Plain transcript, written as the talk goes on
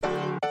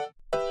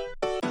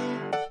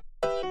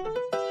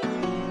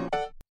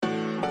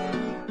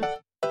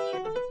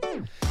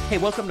Hey,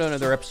 welcome to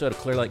another episode of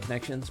Clear Lake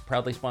Connections,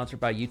 proudly sponsored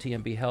by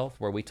UTMB Health,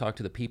 where we talk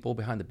to the people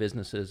behind the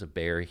businesses of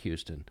Bay Area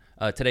Houston.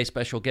 Today's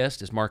special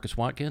guest is Marcus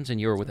Watkins, and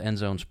you're with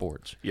Endzone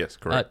Sports. Yes,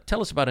 correct. Tell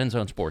us about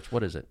Endzone Sports.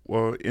 What is it?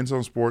 Well,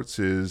 Endzone Sports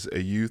is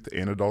a youth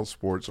and adult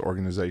sports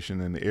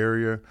organization in the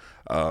area.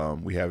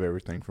 We have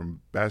everything from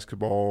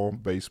basketball,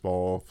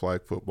 baseball,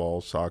 flag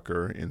football,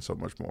 soccer, and so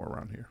much more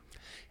around here.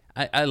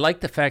 I like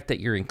the fact that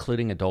you're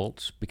including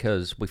adults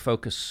because we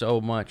focus so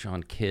much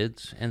on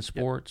kids and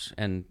sports,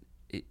 and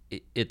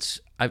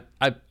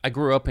I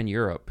grew up in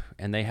Europe,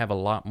 and they have a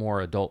lot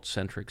more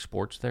adult-centric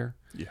sports there.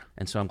 Yeah.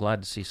 And so I'm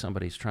glad to see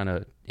somebody's trying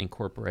to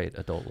incorporate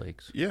adult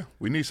leagues. Yeah,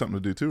 we need something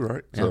to do too,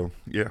 right? Yeah. So,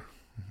 yeah,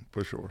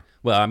 for sure.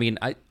 Well, I mean,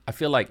 I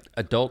feel like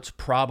adults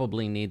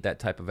probably need that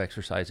type of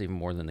exercise even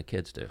more than the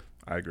kids do.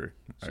 I agree.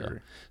 I agree.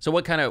 So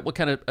what kind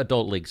of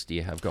adult leagues do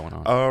you have going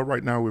on?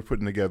 Right now we're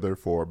putting together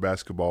for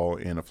basketball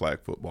and a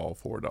flag football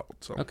for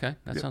adults. So, Okay,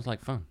 that sounds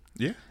like fun.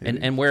 Yeah.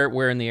 And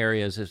where in the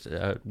area is this,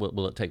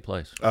 will it take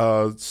place?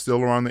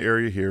 Still around the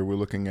area here. We're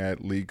looking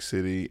at League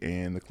City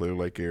and the Clear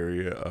Lake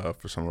area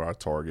for some of our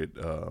target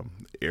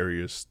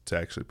areas to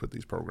actually put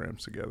these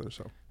programs together.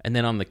 So. And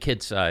then on the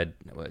kids side,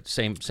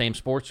 same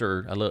sports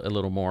or a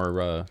little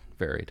more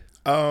varied?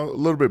 A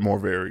little bit more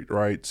varied,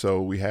 right?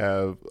 So we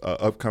have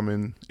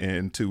upcoming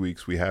in 2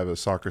 weeks, we have a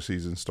soccer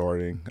season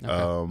starting,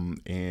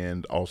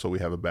 and also we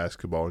have a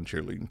basketball and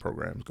cheerleading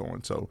programs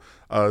going. So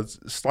it's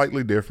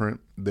slightly different.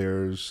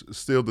 There's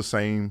still the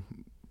same,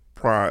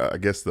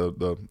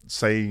 the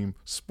same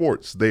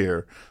sports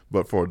there,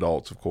 but for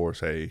adults, of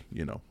course, we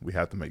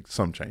have to make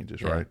some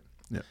changes, right?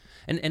 Yeah.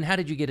 And how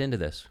did you get into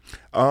this?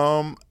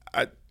 I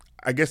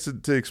guess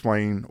to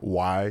explain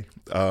why,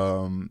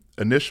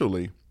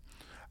 initially,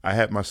 I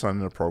had my son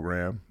in the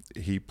program.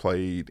 He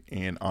played,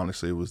 and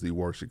honestly, it was the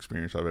worst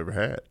experience I've ever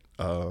had.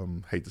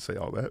 Hate to say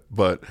all that,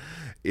 but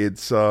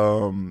it's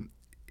I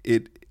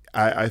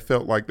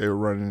felt like they were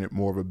running it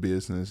more of a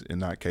business and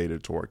not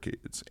catered to our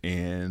kids.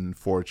 And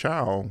for a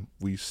child,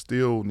 we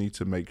still need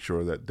to make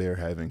sure that they're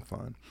having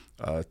fun,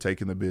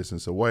 taking the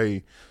business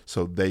away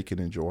so they can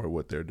enjoy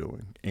what they're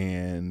doing.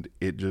 And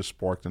it just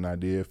sparked an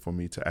idea for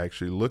me to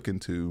actually look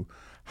into,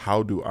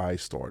 how do I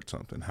start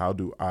something? How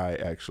do I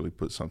actually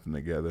put something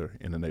together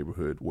in a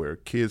neighborhood where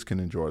kids can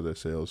enjoy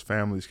themselves,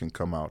 families can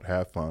come out,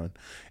 have fun?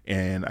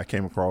 And I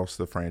came across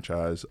the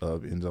franchise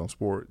of Endzone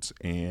Sports,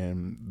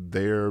 and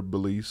their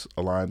beliefs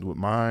aligned with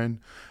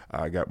mine.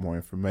 I got more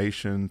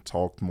information,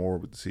 talked more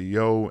with the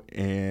CEO,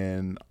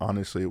 and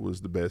honestly, it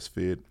was the best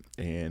fit,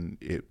 and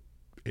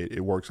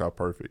it works out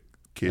perfect.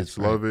 Kids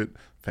love it,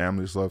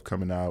 families love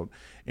coming out,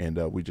 and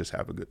we just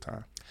have a good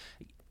time.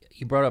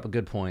 You brought up a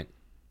good point.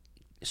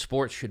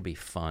 Sports should be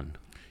fun.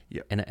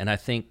 Yeah. And I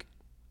think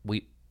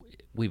we've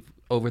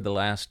over the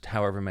last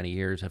however many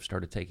years have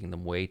started taking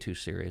them way too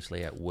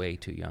seriously at way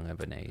too young of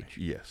an age.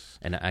 Yes.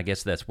 And I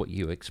guess that's what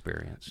you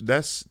experienced.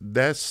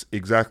 That's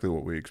exactly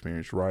what we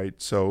experienced, right?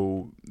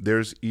 So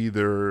there's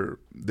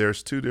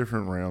two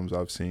different realms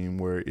I've seen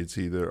where it's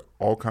either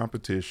all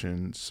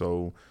competition,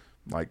 so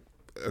like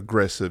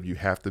aggressive, you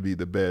have to be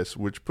the best,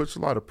 which puts a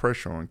lot of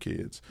pressure on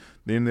kids.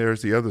 Then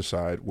there's the other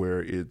side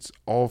where it's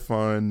all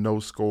fun, no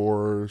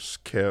scores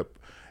kept,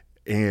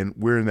 and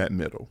we're in that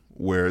middle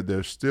where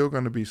there's still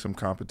going to be some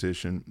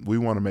competition. We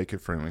want to make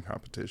it friendly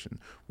competition.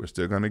 We're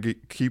still going to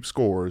keep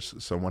scores.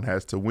 Someone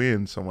has to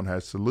win, someone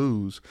has to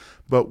lose,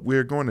 but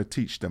we're going to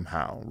teach them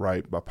how,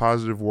 right? By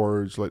positive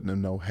words, letting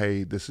them know,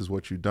 hey, this is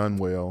what you've done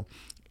well.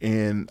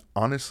 And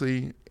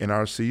honestly, in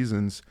our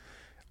seasons,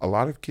 a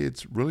lot of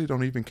kids really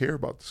don't even care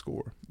about the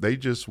score. They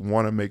just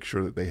want to make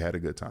sure that they had a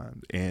good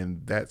time.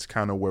 And that's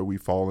kind of where we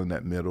fall in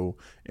that middle,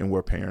 and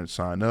where parents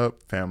sign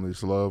up,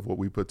 families love what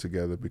we put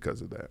together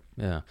because of that.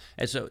 Yeah.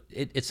 And so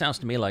it sounds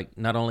to me like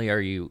not only are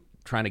you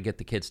trying to get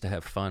the kids to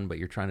have fun, but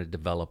you're trying to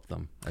develop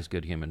them as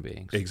good human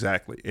beings.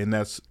 Exactly. And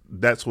that's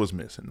what's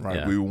missing, right?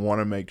 Yeah. We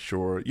want to make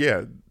sure,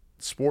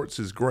 sports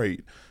is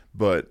great,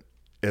 but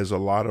there's a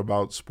lot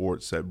about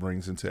sports that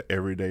brings into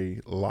everyday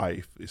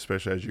life,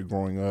 especially as you're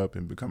growing up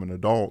and becoming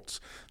adults,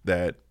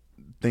 that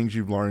things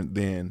you've learned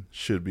then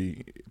should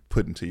be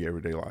put into your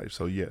everyday life.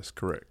 So yes,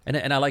 correct.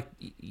 And I like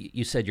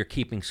you said you're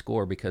keeping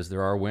score because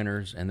there are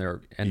winners and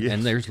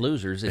there's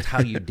losers. It's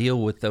how you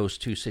deal with those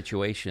two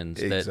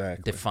situations that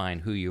define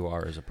who you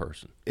are as a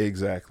person.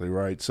 Exactly,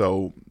 right.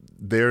 So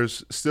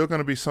there's still going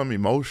to be some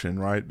emotion,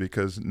 right?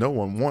 Because no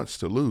one wants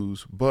to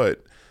lose,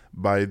 but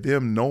by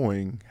them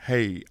knowing,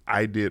 hey,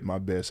 I did my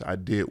best, I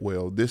did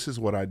well, this is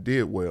what I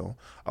did well,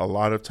 a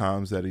lot of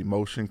times that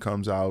emotion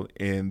comes out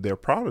and they're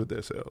proud of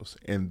themselves.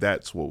 And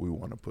that's what we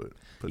want to put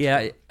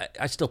together.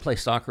 I still play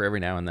soccer every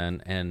now and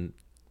then. And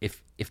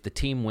if the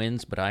team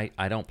wins, but I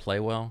don't play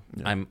well,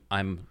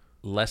 I'm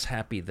less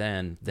happy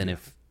than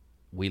if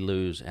we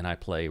lose and I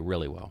play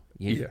really well.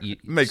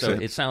 Makes sense.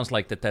 It sounds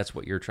like that's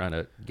what you're trying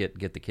to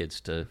get the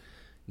kids to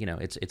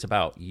it's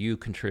about you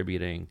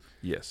contributing.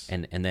 Yes.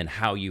 And then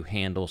how you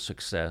handle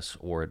success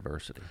or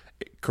adversity.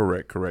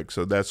 Correct.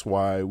 So that's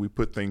why we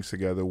put things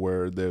together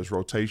where there's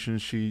rotation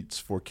sheets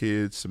for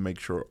kids to make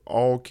sure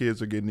all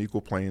kids are getting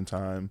equal playing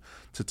time,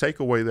 to take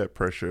away that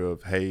pressure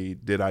of, hey,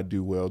 did I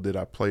do well? Did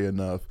I play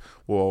enough?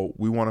 Well,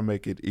 we want to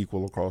make it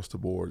equal across the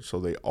board so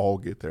they all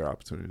get their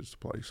opportunities to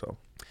play. So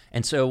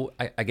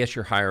I guess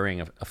you're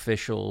hiring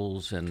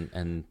officials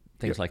and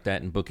things like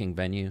that and booking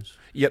venues?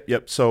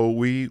 Yep. So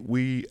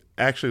we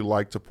actually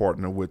like to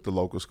partner with the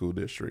local school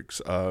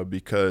districts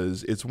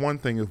because it's one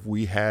thing if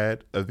we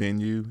had a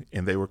venue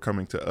and they were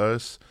coming to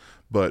us,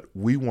 but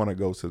we want to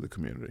go to the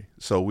community.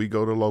 So we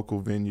go to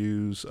local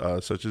venues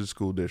such as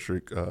school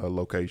district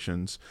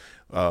locations.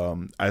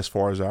 As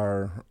far as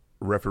our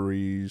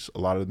referees, a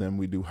lot of them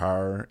we do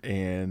hire,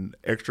 and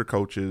extra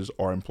coaches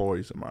are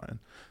employees of mine.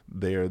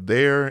 They're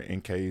there in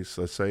case,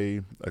 let's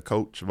say, a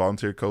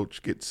volunteer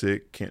coach gets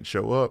sick, can't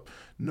show up.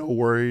 No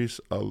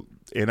worries.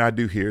 And I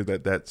do hear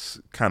that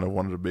that's kind of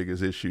one of the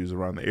biggest issues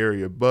around the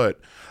area, but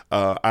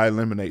I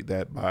eliminate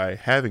that by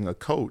having a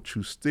coach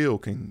who still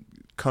can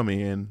come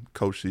in,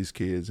 coach these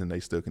kids, and they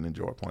still can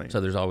enjoy playing.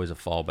 So there's always a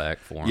fallback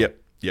for them.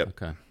 Yep.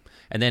 Okay.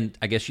 And then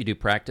I guess you do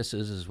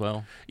practices as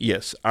well?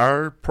 Yes.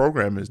 Our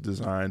program is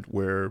designed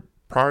where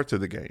prior to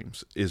the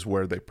games is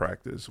where they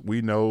practice.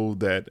 We know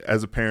that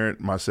as a parent,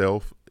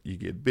 myself, you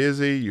get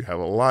busy, you have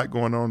a lot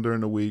going on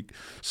during the week.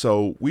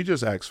 So we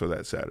just ask for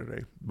that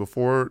Saturday.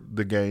 Before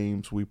the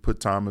games, we put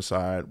time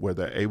aside where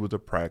they're able to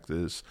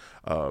practice.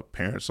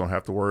 Parents don't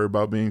have to worry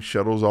about being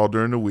shuttles all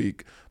during the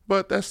week,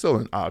 but that's still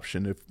an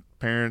option. If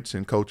parents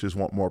and coaches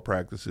want more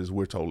practices,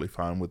 we're totally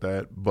fine with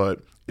that,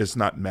 but it's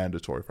not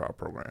mandatory for our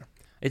program.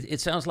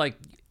 It sounds like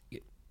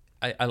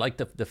I like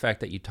the fact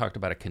that you talked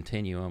about a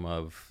continuum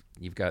of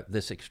you've got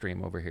this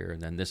extreme over here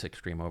and then this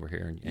extreme over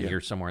here, and you're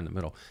somewhere in the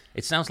middle.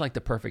 It sounds like the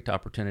perfect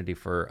opportunity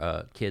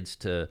for kids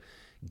to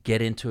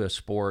get into a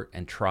sport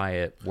and try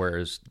it,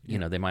 whereas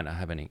they might not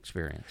have any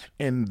experience.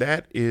 And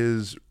that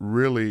is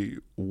really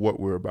what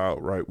we're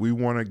about, right? We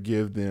want to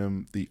give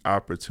them the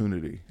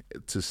opportunity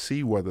to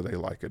see whether they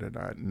like it or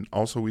not. And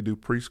also we do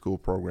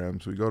preschool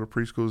programs. We go to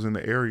preschools in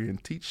the area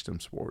and teach them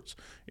sports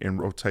in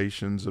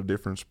rotations of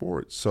different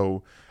sports.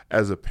 So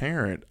as a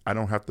parent, I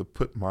don't have to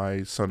put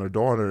my son or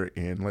daughter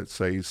in, let's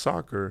say,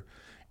 soccer,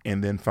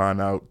 and then find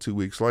out 2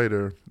 weeks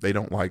later they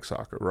don't like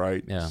soccer,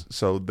 right? Yeah.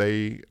 So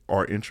they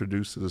are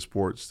introduced to the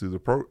sports through the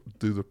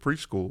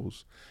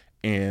preschools,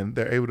 and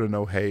they're able to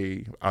know,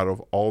 hey, out of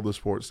all the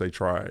sports they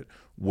tried,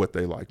 what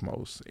they like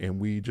most. And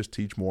we just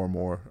teach more and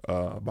more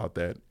about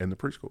that in the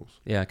preschools.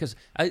 Yeah, because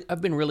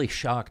I've been really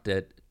shocked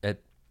at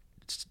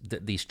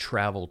these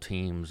travel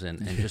teams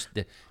and just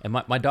and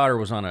my daughter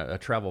was on a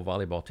travel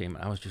volleyball team,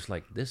 and I was just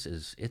like,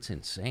 it's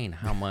insane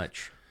how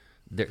much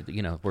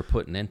we're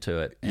putting into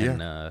it.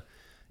 And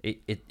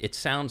it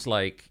sounds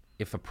like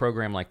if a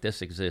program like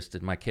this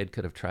existed, my kid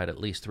could have tried at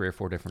least 3 or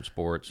 4 different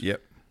sports.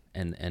 Yep.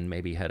 And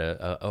maybe had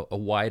a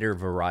wider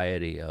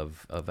variety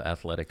of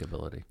athletic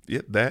ability.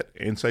 Yeah, that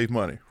and save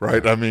money,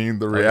 right? I mean,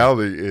 the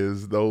reality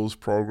is those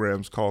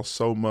programs cost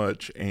so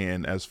much,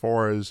 and as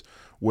far as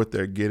what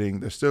they're getting,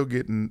 they're still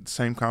getting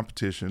same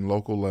competition,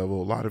 local level.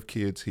 A lot of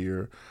kids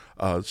here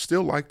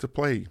still like to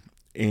play,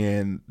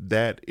 and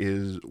that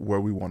is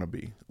where we want to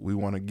be. We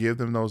want to give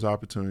them those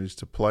opportunities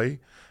to play,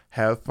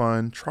 have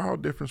fun, try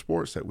out different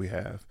sports that we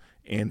have,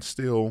 and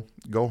still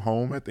go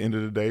home at the end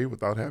of the day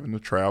without having to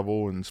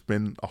travel and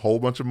spend a whole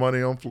bunch of money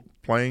on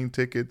plane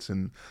tickets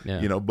and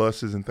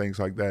buses and things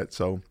like that.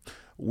 So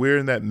we're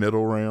in that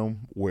middle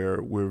realm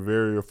where we're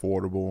very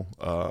affordable,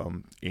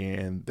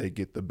 and they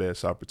get the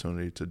best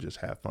opportunity to just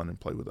have fun and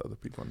play with other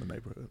people in the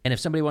neighborhood. And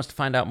if somebody wants to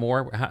find out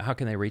more, how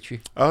can they reach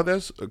you?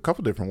 There's a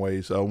couple different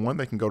ways. One,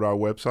 they can go to our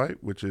website,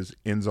 which is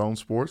Enzone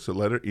Sports, the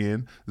letter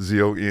N,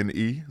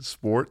 ZONE,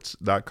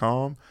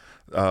 sports.com /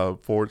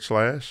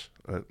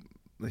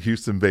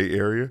 Houston Bay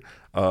Area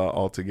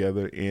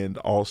altogether. And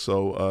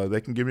also they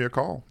can give me a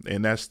call.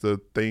 And that's the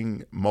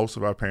thing most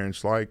of our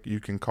parents like. You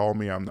can call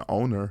me. I'm the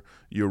owner.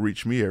 You'll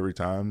reach me every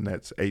time.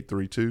 That's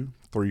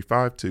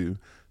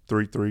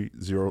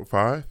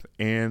 832-352-3305.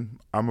 And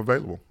I'm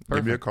available. Perfect.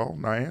 Give me a call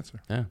and I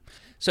answer. Yeah.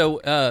 So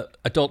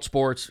adult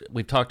sports,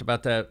 we've talked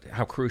about that,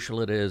 how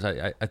crucial it is.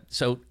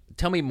 So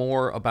tell me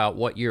more about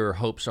what your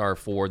hopes are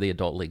for the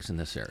adult leagues in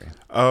this area.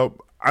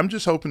 I'm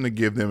just hoping to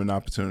give them an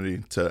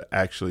opportunity to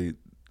actually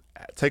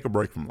take a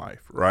break from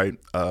life, right?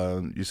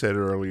 You said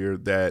earlier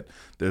that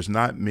there's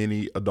not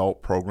many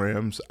adult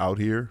programs out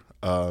here.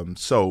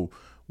 So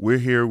we're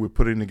here, we're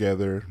putting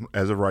together,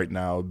 as of right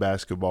now,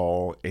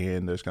 basketball,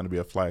 and there's going to be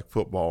a flag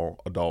football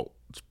adult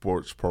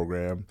sports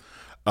program.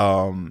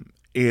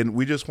 And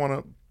we just want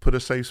to put a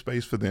safe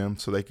space for them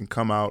so they can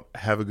come out,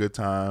 have a good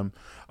time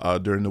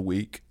during the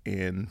week,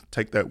 and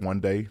take that one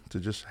day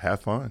to just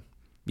have fun.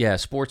 Yeah,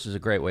 sports is a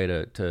great way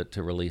to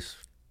release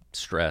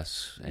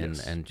stress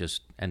and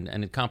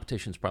and the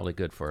competition's probably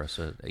good for us.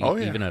 Oh,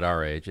 yeah. Even at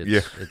our age,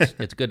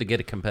 it's good to get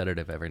it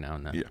competitive every now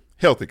and then. Yeah,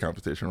 healthy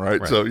competition,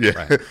 right? So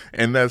right.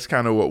 And that's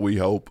kind of what we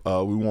hope.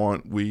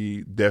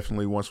 We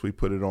definitely, once we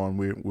put it on,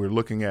 we're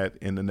looking at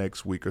in the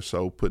next week or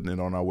so putting it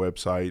on our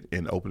website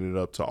and opening it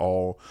up to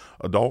all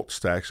adults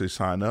to actually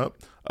sign up.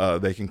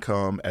 They can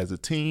come as a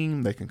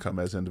team, they can come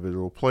as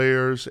individual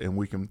players, and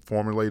we can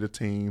formulate a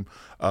team.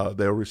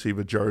 They'll receive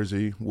a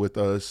jersey with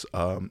us.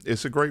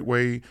 It's a great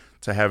way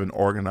to have an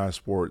organized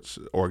sports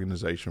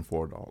organization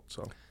for adults.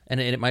 So.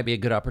 And it might be a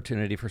good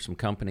opportunity for some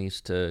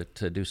companies to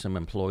do some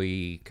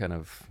employee kind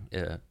of,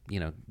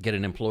 get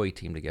an employee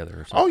team together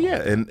or something. Oh,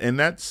 yeah, and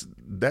that's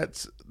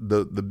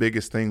the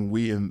biggest thing.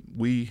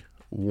 We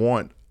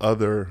want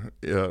other.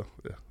 Let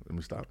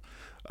me stop.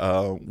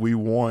 We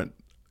want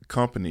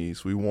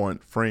companies, we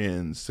want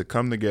friends to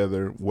come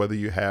together, whether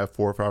you have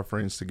 4 or 5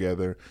 friends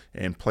together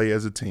and play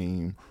as a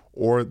team,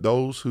 or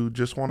those who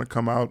just want to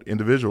come out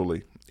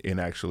individually and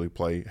actually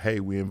play. Hey,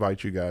 we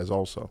invite you guys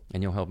also.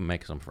 And you'll help them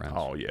make some friends.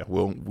 Oh, yeah.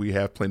 Well, we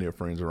have plenty of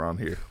friends around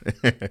here.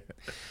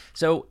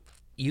 So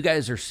you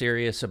guys are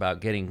serious about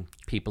getting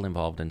people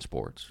involved in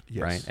sports,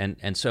 yes. right?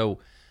 And so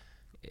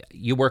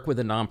you work with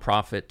a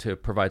nonprofit to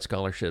provide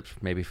scholarships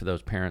maybe for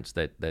those parents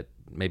that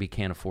maybe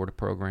can't afford a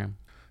program?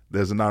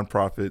 There's a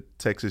nonprofit,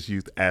 Texas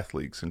Youth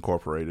Athletes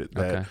Incorporated,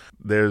 that Okay.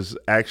 there's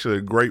actually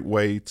a great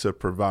way to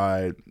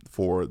provide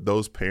for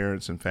those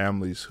parents and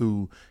families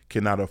who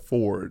cannot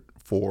afford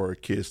for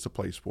kids to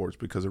play sports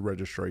because of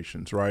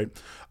registrations, right?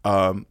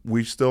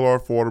 We still are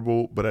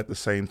affordable, but at the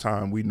same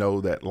time, we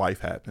know that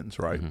life happens,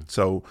 right? Mm-hmm.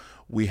 So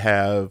we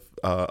have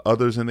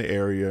others in the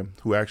area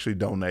who actually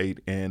donate,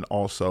 and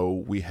also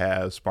we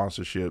have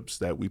sponsorships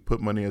that we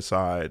put money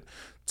aside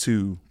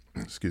to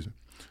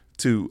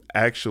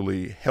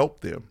actually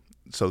help them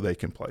so they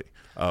can play.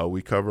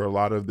 We cover a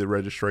lot of the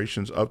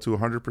registrations, up to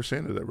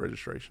 100% of their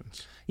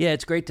registrations. Yeah,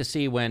 it's great to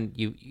see when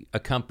a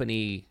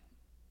company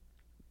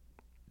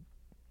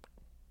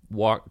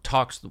walks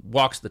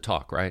the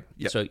talk, right?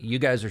 Yep. So you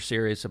guys are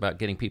serious about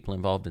getting people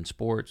involved in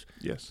sports.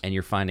 Yes. And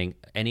you're finding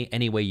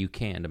any way you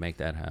can to make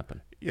that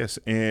happen. Yes,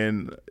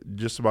 and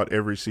just about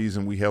every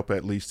season we help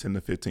at least 10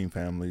 to 15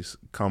 families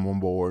come on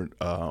board.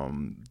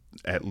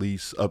 At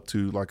least up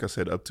to, like I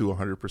said, up to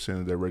 100%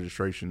 of their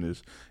registration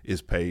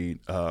is paid.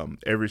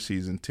 Every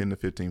season, 10 to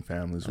 15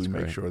 families. That's we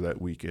make great. sure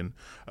that we can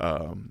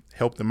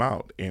help them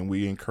out, and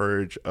we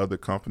encourage other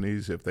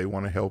companies, if they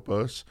want to help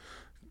us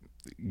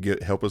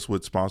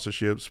with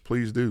sponsorships,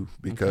 please do,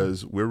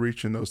 because we're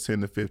reaching those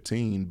 10 to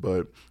 15,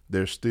 but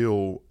there's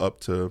still up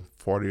to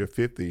 40 or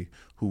 50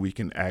 who we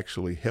can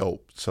actually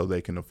help so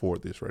they can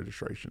afford these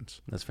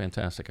registrations. That's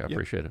fantastic. I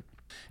appreciate it.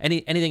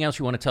 Anything else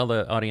you want to tell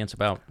the audience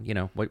about,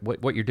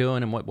 what you're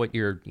doing and what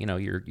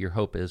your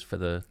hope is for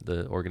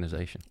the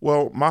organization?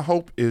 Well, my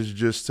hope is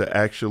just to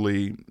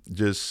actually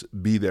just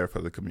be there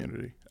for the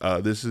community.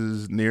 This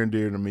is near and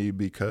dear to me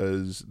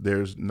because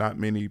there's not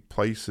many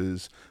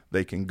places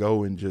they can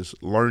go and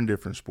just learn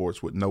different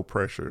sports with no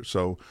pressure.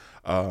 So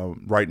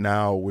right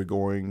now we're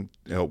going,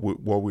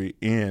 we're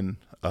in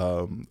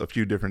a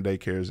few different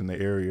daycares in the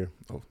area.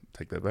 Oh,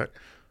 take that back.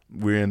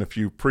 We're in a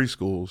few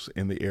preschools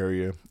in the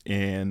area,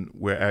 and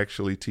we're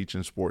actually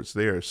teaching sports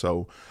there.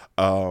 So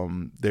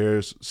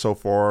so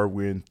far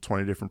we're in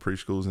 20 different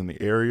preschools in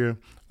the area,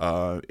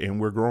 and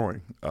we're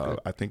growing.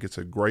 I think it's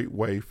a great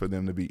way for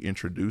them to be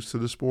introduced to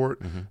the sport.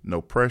 Mm-hmm.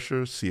 No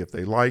pressure, see if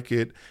they like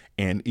it,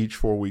 and each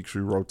 4 weeks we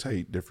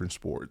rotate different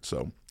sports.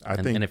 So I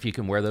think, and if you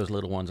can wear those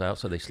little ones out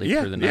so they sleep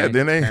through the night, yeah,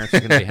 then parents are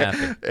going to be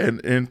happy.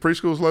 And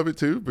preschools love it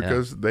too,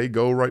 because they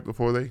go right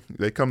before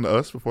they come to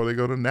us before they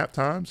go to nap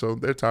time, so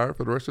they're tired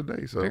for the rest of the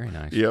day. So very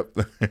nice. Yep.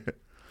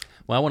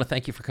 Well, I want to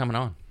thank you for coming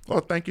on. Well,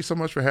 thank you so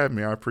much for having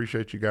me. I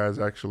appreciate you guys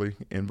actually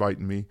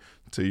inviting me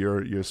to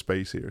your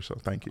space here. So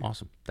thank you.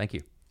 Awesome. Thank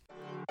you.